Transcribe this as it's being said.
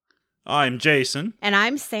I'm Jason. And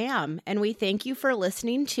I'm Sam, and we thank you for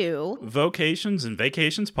listening to Vocations and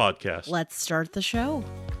Vacations podcast. Let's start the show.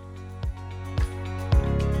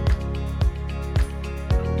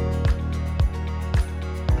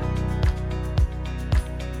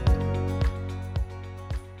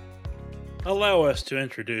 Allow us to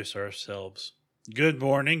introduce ourselves. Good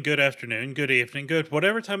morning, good afternoon, good evening, good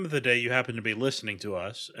whatever time of the day you happen to be listening to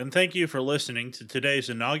us, and thank you for listening to today's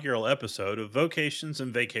inaugural episode of Vocations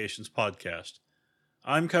and Vacations podcast.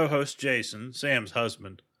 I'm co-host Jason, Sam's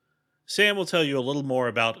husband. Sam will tell you a little more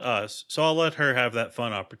about us, so I'll let her have that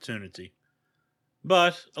fun opportunity.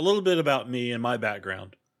 But a little bit about me and my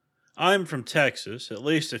background. I'm from Texas, at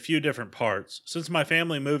least a few different parts, since my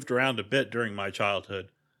family moved around a bit during my childhood.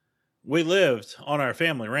 We lived on our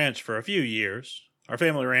family ranch for a few years. Our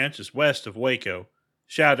family ranch is west of Waco.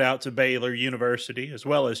 Shout out to Baylor University, as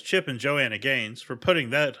well as Chip and Joanna Gaines for putting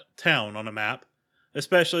that town on a map,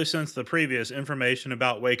 especially since the previous information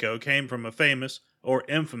about Waco came from a famous or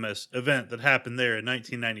infamous event that happened there in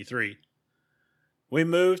 1993. We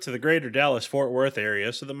moved to the greater Dallas-Fort Worth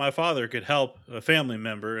area so that my father could help a family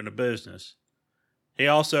member in a business. He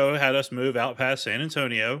also had us move out past San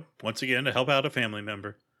Antonio, once again to help out a family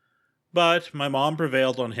member. But my mom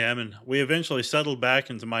prevailed on him, and we eventually settled back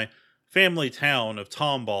into my family town of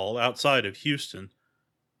Tomball outside of Houston.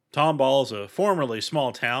 Tomball is a formerly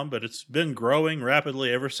small town, but it's been growing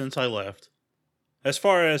rapidly ever since I left. As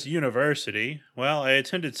far as university, well, I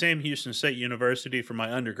attended Sam Houston State University for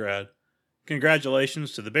my undergrad.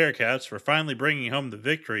 Congratulations to the Bearcats for finally bringing home the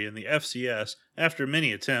victory in the FCS after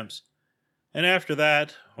many attempts. And after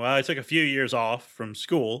that, well, I took a few years off from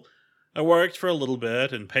school. I worked for a little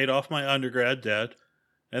bit and paid off my undergrad debt,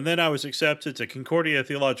 and then I was accepted to Concordia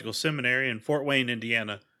Theological Seminary in Fort Wayne,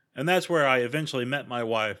 Indiana, and that's where I eventually met my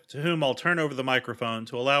wife, to whom I'll turn over the microphone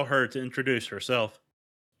to allow her to introduce herself.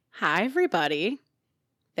 Hi, everybody.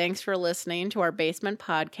 Thanks for listening to our basement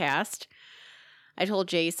podcast. I told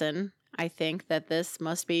Jason, I think that this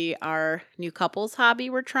must be our new couples hobby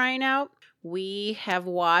we're trying out. We have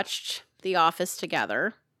watched The Office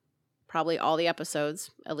together. Probably all the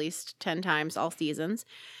episodes, at least 10 times, all seasons.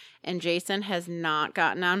 And Jason has not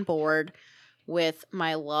gotten on board with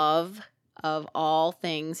my love of all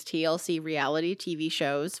things TLC reality TV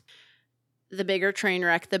shows. The bigger train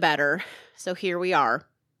wreck, the better. So here we are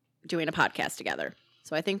doing a podcast together.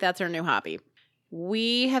 So I think that's our new hobby.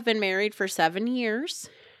 We have been married for 7 years.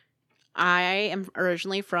 I am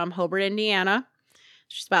originally from Hobart, Indiana.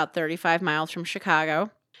 She's about 35 miles from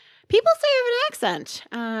Chicago. People say I have an accent,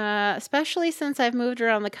 especially since I've moved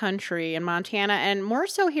around the country in Montana and more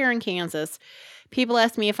so here in Kansas. People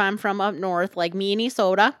ask me if I'm from up north, like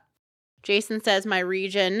Minnesota. Jason says my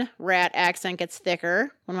region rat accent gets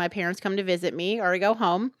thicker when my parents come to visit me or I go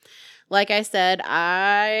home. Like I said,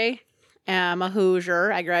 I am a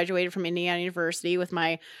Hoosier. I graduated from Indiana University with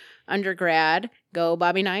my undergrad. Go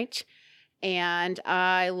Bobby Knight. And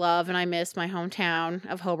I love and I miss my hometown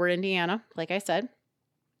of Hobart, Indiana, like I said.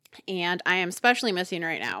 And I am especially missing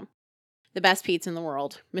right now the best pizza in the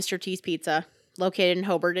world, Mr. T's Pizza, located in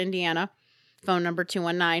Hobart, Indiana. Phone number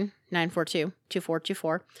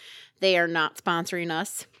 219-942-2424. They are not sponsoring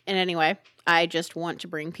us in any way. I just want to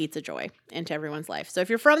bring pizza joy into everyone's life. So if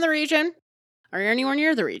you're from the region or you're anywhere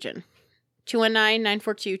near the region,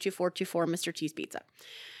 219-942-2424, Mr. T's Pizza.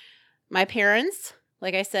 My parents,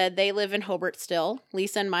 like I said, they live in Hobart still.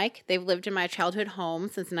 Lisa and Mike, they've lived in my childhood home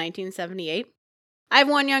since 1978. I have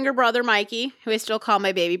one younger brother, Mikey, who I still call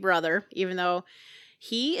my baby brother, even though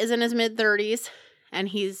he is in his mid-30s, and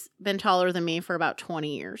he's been taller than me for about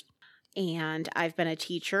 20 years. And I've been a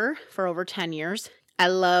teacher for over 10 years. I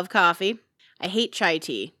love coffee. I hate chai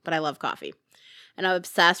tea, but I love coffee. And I'm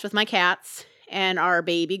obsessed with my cats and our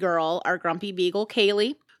baby girl, our grumpy beagle,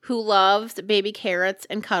 Kaylee, who loves baby carrots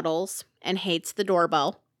and cuddles and hates the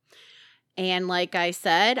doorbell. And like I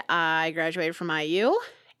said, I graduated from IU.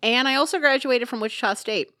 And I also graduated from Wichita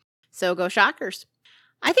State. So go Shockers.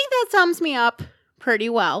 I think that sums me up pretty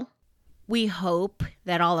well. We hope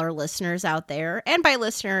that all our listeners out there, and by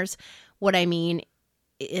listeners, what I mean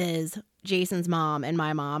is Jason's mom and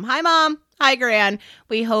my mom. Hi, Mom. Hi, Gran.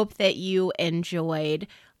 We hope that you enjoyed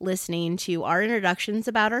listening to our introductions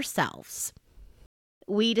about ourselves.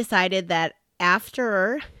 We decided that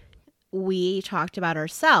after we talked about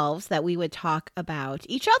ourselves, that we would talk about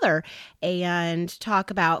each other and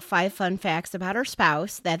talk about 5 fun facts about our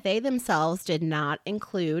spouse that they themselves did not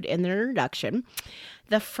include in their introduction.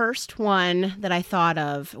 The first one that I thought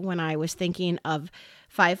of when I was thinking of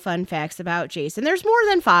 5 fun facts about Jason. There's more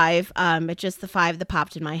than 5, but just the 5 that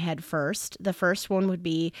popped in my head first. The first one would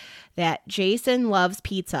be that Jason loves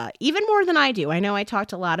pizza, even more than I do. I know I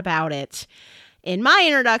talked a lot about it in my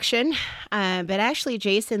introduction, but actually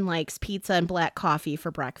Jason likes pizza and black coffee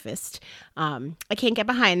for breakfast. I can't get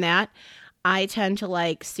behind that. I tend to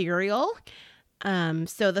like cereal,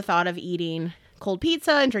 so the thought of eating cold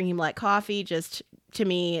pizza and drinking black coffee just, to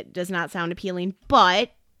me, does not sound appealing.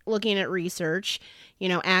 But looking at research,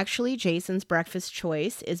 actually Jason's breakfast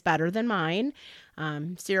choice is better than mine.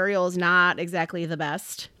 Cereal is not exactly the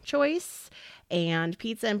best choice. And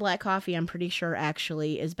pizza and black coffee, I'm pretty sure,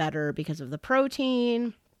 actually is better because of the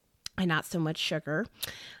protein and not so much sugar.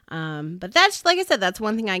 But that's, like I said, that's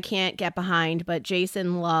one thing I can't get behind. But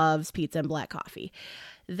Jason loves pizza and black coffee.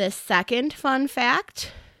 The second fun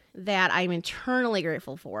fact that I'm internally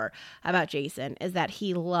grateful for about Jason is that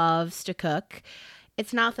he loves to cook.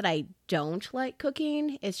 It's not that I don't like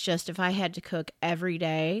cooking. It's just if I had to cook every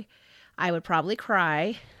day, I would probably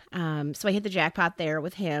cry. So I hit the jackpot there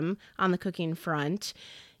with him on the cooking front.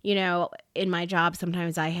 In my job,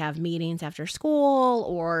 sometimes I have meetings after school,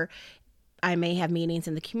 or I may have meetings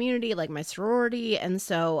in the community like my sorority. And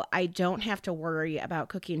so I don't have to worry about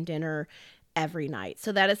cooking dinner every night.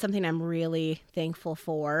 So that is something I'm really thankful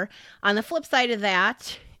for. On the flip side of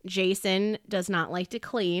that, Jason does not like to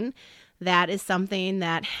clean. That is something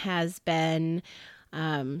that has been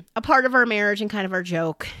a part of our marriage and kind of our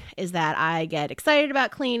joke, is that I get excited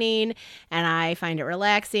about cleaning and I find it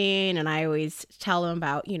relaxing, and I always tell him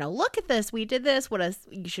about, look at this, we did this,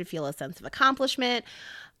 you should feel a sense of accomplishment.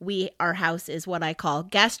 Our house is what I call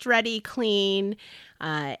guest ready clean,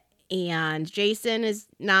 and Jason is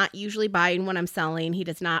not usually buying what I'm selling. He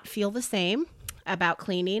does not feel the same about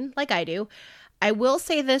cleaning like I do. I will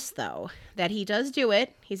say this, though, that he does do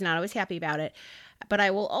it. He's not always happy about it. But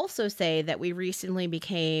I will also say that we recently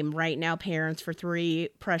became right now parents for 3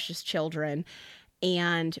 precious children,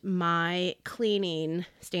 and my cleaning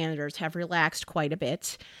standards have relaxed quite a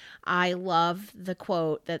bit. I love the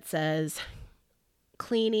quote that says,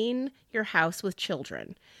 cleaning your house with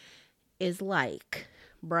children is like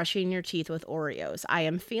brushing your teeth with Oreos. I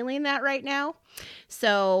am feeling that right now.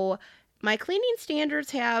 So my cleaning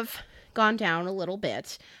standards have gone down a little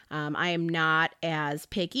bit. I am not as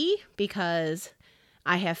picky because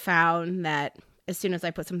I have found that as soon as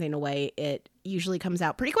I put something away, it usually comes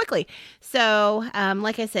out pretty quickly. So,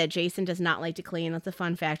 like I said, Jason does not like to clean. That's a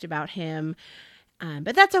fun fact about him.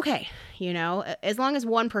 But that's okay. As long as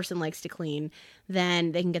one person likes to clean,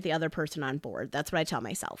 then they can get the other person on board. That's what I tell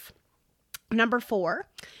myself. Number 4,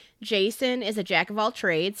 Jason is a jack of all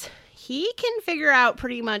trades. He can figure out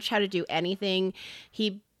pretty much how to do anything.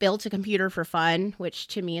 He built a computer for fun, which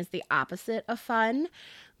to me is the opposite of fun.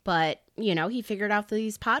 But, he figured out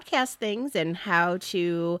these podcast things and how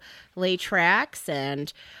to lay tracks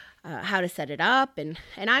and how to set it up. And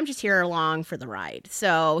I'm just here along for the ride.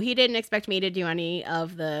 So he didn't expect me to do any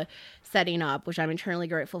of the setting up, which I'm eternally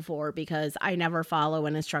grateful for because I never follow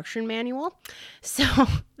an instruction manual. So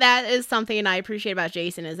that is something I appreciate about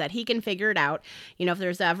Jason, is that he can figure it out. If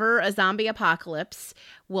there's ever a zombie apocalypse,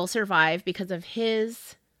 we'll survive because of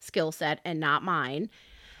his skill set and not mine.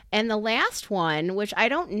 And the last one, which I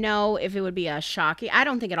don't know if it would be I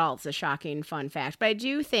don't think at all it's a shocking fun fact, but I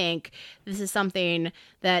do think this is something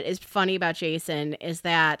that is funny about Jason, is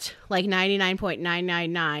that like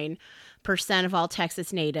 99.999% of all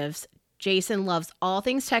Texas natives, Jason loves all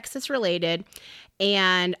things Texas related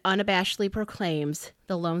and unabashedly proclaims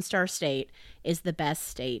the Lone Star State is the best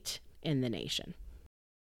state in the nation.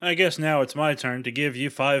 I guess now it's my turn to give you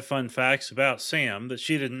 5 fun facts about Sam that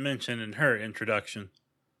she didn't mention in her introduction.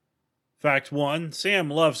 Fact 1, Sam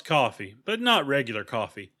loves coffee, but not regular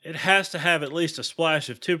coffee. It has to have at least a splash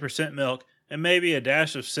of 2% milk and maybe a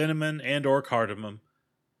dash of cinnamon and or cardamom.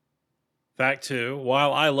 Fact 2,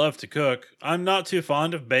 while I love to cook, I'm not too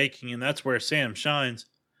fond of baking, and that's where Sam shines.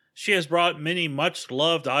 She has brought many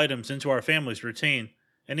much-loved items into our family's routine,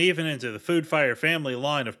 and even into the Food Fire family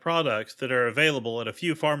line of products that are available at a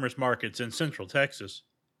few farmers markets in Central Texas.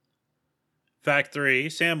 Fact 3,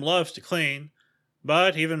 Sam loves to clean.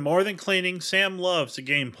 But even more than cleaning, Sam loves a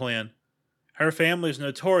game plan. Her family is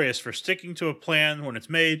notorious for sticking to a plan when it's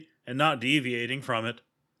made and not deviating from it.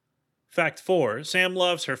 Fact 4, Sam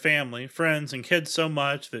loves her family, friends, and kids so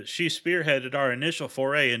much that she spearheaded our initial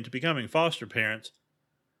foray into becoming foster parents.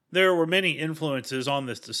 There were many influences on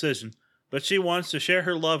this decision, but she wants to share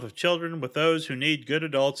her love of children with those who need good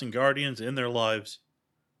adults and guardians in their lives.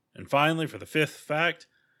 And finally, for the 5th fact,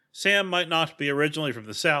 Sam might not be originally from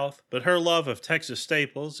the South, but her love of Texas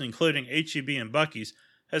staples, including H-E-B and Buc-ee's,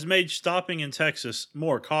 has made stopping in Texas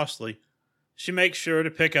more costly. She makes sure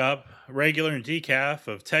to pick up regular and decaf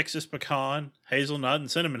of Texas pecan, hazelnut,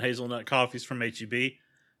 and cinnamon hazelnut coffees from H-E-B,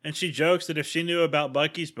 and she jokes that if she knew about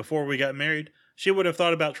Buc-ee's before we got married, she would have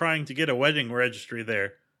thought about trying to get a wedding registry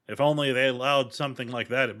there, if only they allowed something like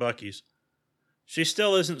that at Buc-ee's. She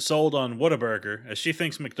still isn't sold on Whataburger, as she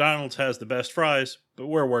thinks McDonald's has the best fries, but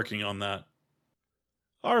we're working on that.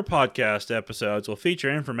 Our podcast episodes will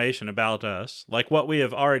feature information about us, like what we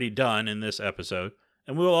have already done in this episode,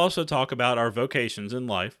 and we will also talk about our vocations in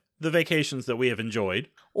life, the vacations that we have enjoyed,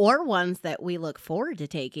 Or ones that we look forward to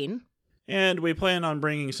taking. and we plan on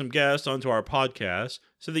bringing some guests onto our podcast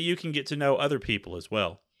so that you can get to know other people as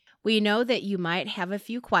well. We know that you might have a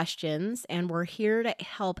few questions, and we're here to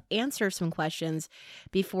help answer some questions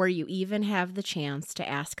before you even have the chance to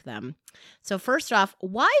ask them. So first off,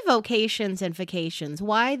 why Vocations and Vacations?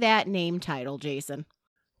 Why that name title, Jason?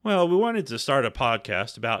 Well, we wanted to start a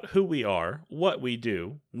podcast about who we are, what we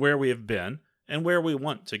do, where we have been, and where we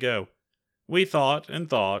want to go. We thought and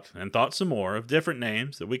thought and thought some more of different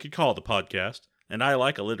names that we could call the podcast, and I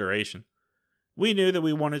like alliteration. We knew that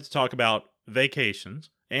we wanted to talk about vacations,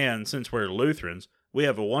 and since we're Lutherans, we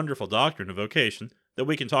have a wonderful doctrine of vocation that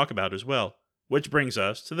we can talk about as well, which brings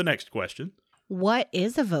us to the next question. What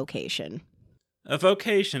is a vocation? A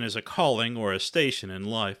vocation is a calling or a station in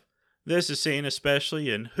life. This is seen especially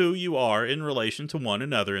in who you are in relation to one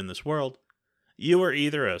another in this world. You are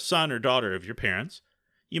either a son or daughter of your parents.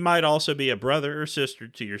 You might also be a brother or sister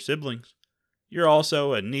to your siblings. You're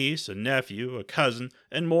also a niece, a nephew, a cousin,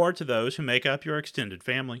 and more to those who make up your extended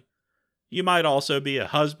family. You might also be a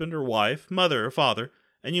husband or wife, mother or father,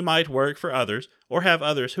 and you might work for others or have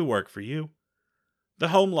others who work for you. The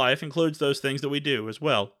home life includes those things that we do as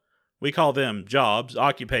well. We call them jobs,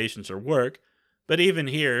 occupations, or work, but even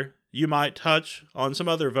here, you might touch on some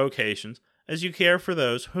other vocations as you care for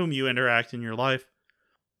those whom you interact in your life.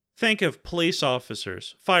 Think of police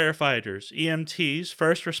officers, firefighters, EMTs,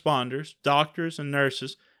 first responders, doctors and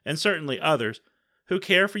nurses, and certainly others who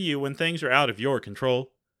care for you when things are out of your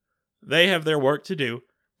control. They have their work to do,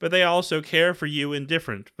 but they also care for you in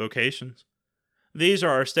different vocations. These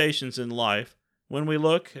are our stations in life when we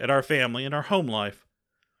look at our family and our home life.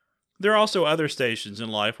 There are also other stations in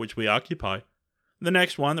life which we occupy. The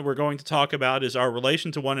next one that we're going to talk about is our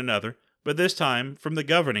relation to one another, but this time from the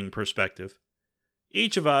governing perspective.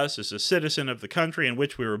 Each of us is a citizen of the country in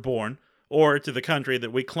which we were born, or to the country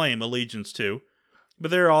that we claim allegiance to,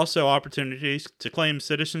 but there are also opportunities to claim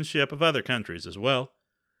citizenship of other countries as well.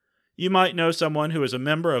 You might know someone who is a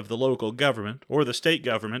member of the local government, or the state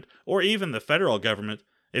government, or even the federal government,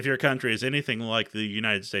 if your country is anything like the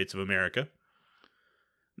United States of America.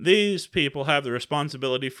 These people have the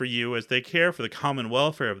responsibility for you as they care for the common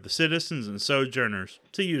welfare of the citizens and sojourners,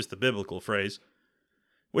 to use the biblical phrase.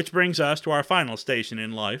 Which brings us to our final station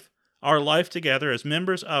in life, our life together as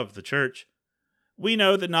members of the church. We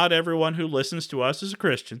know that not everyone who listens to us is a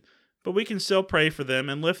Christian, but we can still pray for them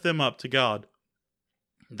and lift them up to God.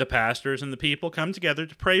 The pastors and the people come together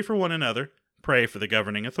to pray for one another, pray for the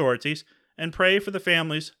governing authorities, and pray for the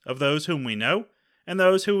families of those whom we know and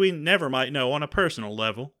those who we never might know on a personal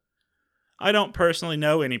level. I don't personally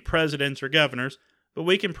know any presidents or governors, but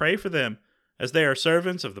we can pray for them, as they are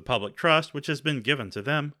servants of the public trust which has been given to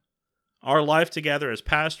them. Our life together as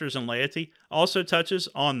pastors and laity also touches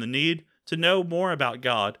on the need to know more about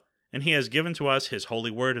God, and He has given to us His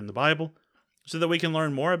holy word in the Bible, so that we can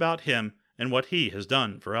learn more about Him and what He has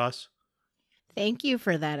done for us. Thank you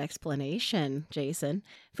for that explanation, Jason.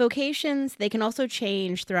 Vocations, they can also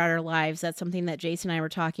change throughout our lives. That's something that Jason and I were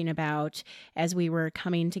talking about as we were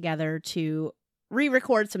coming together to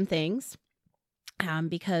re-record some things.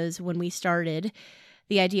 Because when we started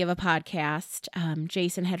the idea of a podcast,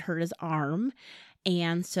 Jason had hurt his arm.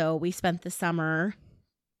 And so we spent the summer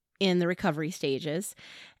in the recovery stages.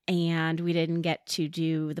 And we didn't get to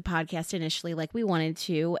do the podcast initially like we wanted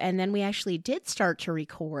to. And then we actually did start to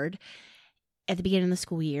record at the beginning of the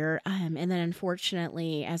school year. And then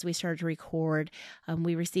unfortunately, as we started to record,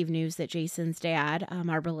 we received news that Jason's dad,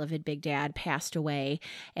 our beloved big dad, passed away.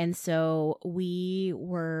 And so we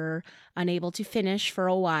were unable to finish for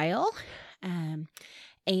a while.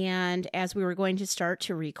 And as we were going to start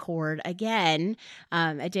to record again,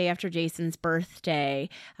 a day after Jason's birthday,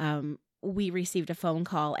 we received a phone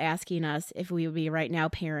call asking us if we would be right now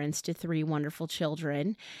parents to 3 wonderful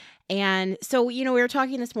children. And so, we were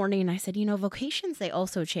talking this morning and I said, vocations, they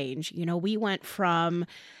also change. We went from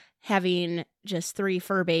having just 3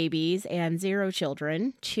 fur babies and 0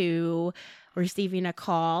 children to receiving a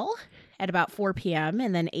call at about 4 p.m.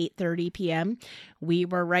 and then 8:30 p.m. We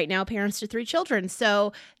were right now parents to 3 children.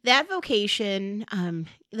 So that vocation,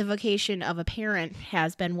 the vocation of a parent,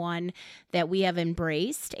 has been one that we have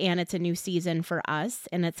embraced, and it's a new season for us,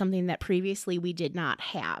 and it's something that previously we did not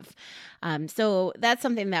have. So that's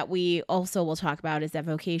something that we also will talk about, is that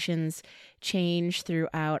vocations change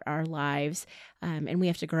throughout our lives, and we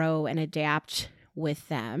have to grow and adapt with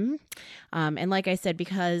them. And like I said,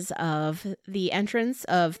 because of the entrance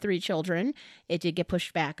of 3 children, it did get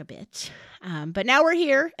pushed back a bit. But now we're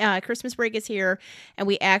here. Christmas break is here, and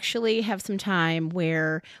we actually have some time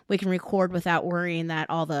where we can record without worrying that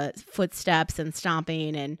all the footsteps and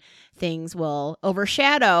stomping and things will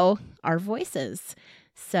overshadow our voices.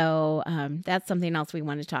 So that's something else we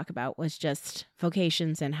wanted to talk about, was just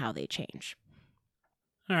vocations and how they change.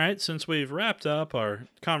 All right, since we've wrapped up our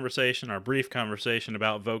brief conversation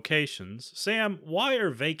about vocations, Sam, why are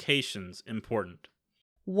vacations important?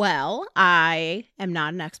 Well, I am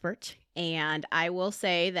not an expert, and I will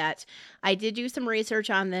say that I did do some research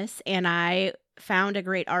on this, and I found a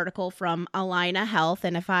great article from Allina Health,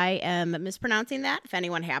 and if I am mispronouncing that, if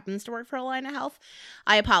anyone happens to work for Allina Health,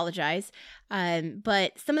 I apologize.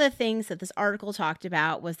 But some of the things that this article talked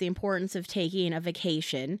about was the importance of taking a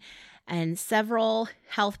vacation, and several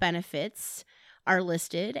health benefits are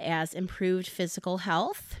listed as improved physical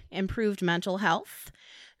health, improved mental health,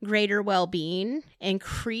 greater well-being,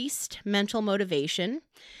 increased mental motivation,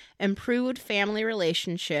 improved family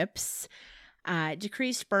relationships,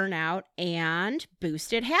 decreased burnout, and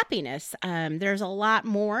boosted happiness. There's a lot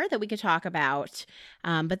more that we could talk about,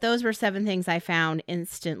 but those were 7 things I found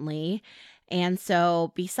instantly. And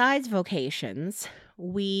so besides vocations,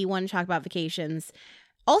 we want to talk about vacations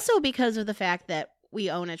also because of the fact that we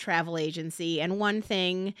own a travel agency. And one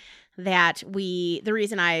thing that the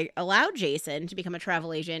reason I allowed Jason to become a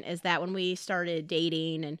travel agent is that when we started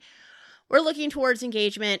dating and we're looking towards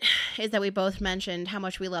engagement, is that we both mentioned how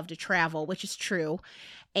much we love to travel, which is true.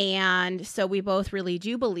 And so we both really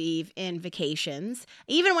do believe in vacations,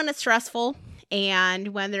 even when it's stressful and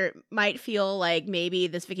when there might feel like maybe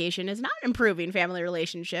this vacation is not improving family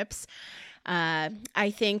relationships.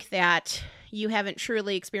 I think that you haven't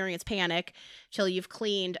truly experienced panic till you've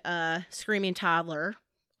cleaned a screaming toddler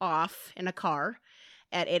off in a car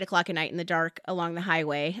at 8 o'clock at night in the dark along the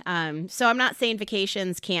highway. So I'm not saying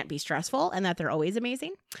vacations can't be stressful and that they're always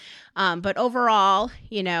amazing. But overall,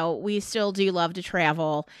 we still do love to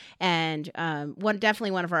travel. And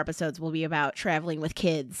definitely one of our episodes will be about traveling with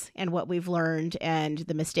kids and what we've learned and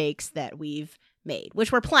the mistakes that we've made,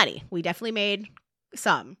 which were plenty. We definitely made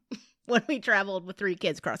some when we traveled with 3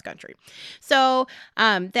 kids cross country. So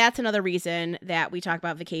that's another reason that we talk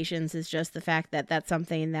about vacations, is just the fact that that's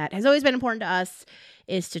something that has always been important to us,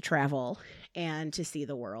 is to travel and to see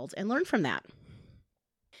the world and learn from that.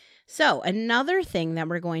 So another thing that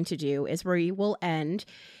we're going to do is we will end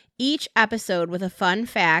each episode with a fun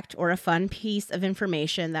fact or a fun piece of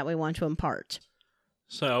information that we want to impart.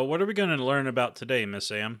 So what are we going to learn about today, Miss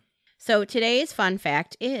Sam? So today's fun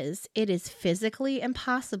fact is, it is physically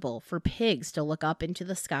impossible for pigs to look up into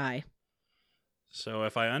the sky. So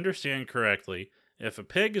if I understand correctly, if a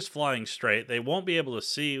pig is flying straight, they won't be able to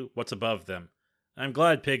see what's above them. I'm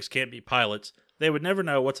glad pigs can't be pilots. They would never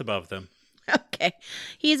know what's above them. Okay.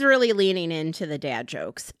 He's really leaning into the dad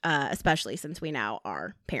jokes, especially since we now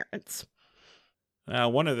are parents. Now,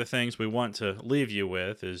 one of the things we want to leave you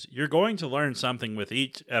with is you're going to learn something with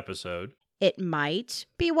each episode. It might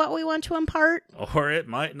be what we want to impart. Or it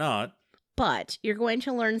might not. But you're going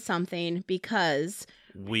to learn something because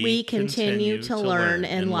we continue to learn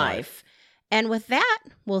in life. And with that,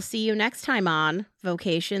 we'll see you next time on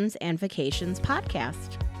Vocations and Vacations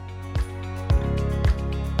Podcast.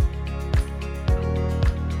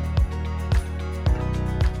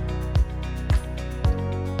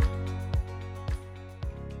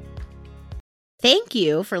 Thank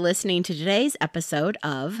you for listening to today's episode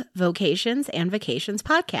of Vocations and Vacations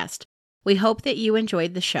Podcast. We hope that you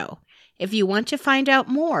enjoyed the show. If you want to find out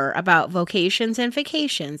more about Vocations and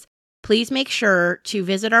Vacations, please make sure to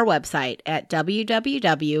visit our website at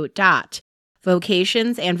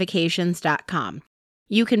www.vocationsandvacations.com.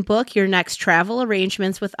 You can book your next travel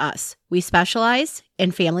arrangements with us. We specialize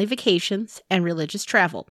in family vacations and religious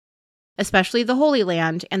travel, especially the Holy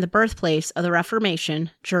Land and the birthplace of the Reformation,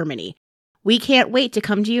 Germany. We can't wait to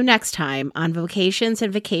come to you next time on Vocations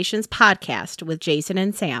and Vacations Podcast with Jason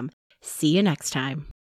and Sam. See you next time.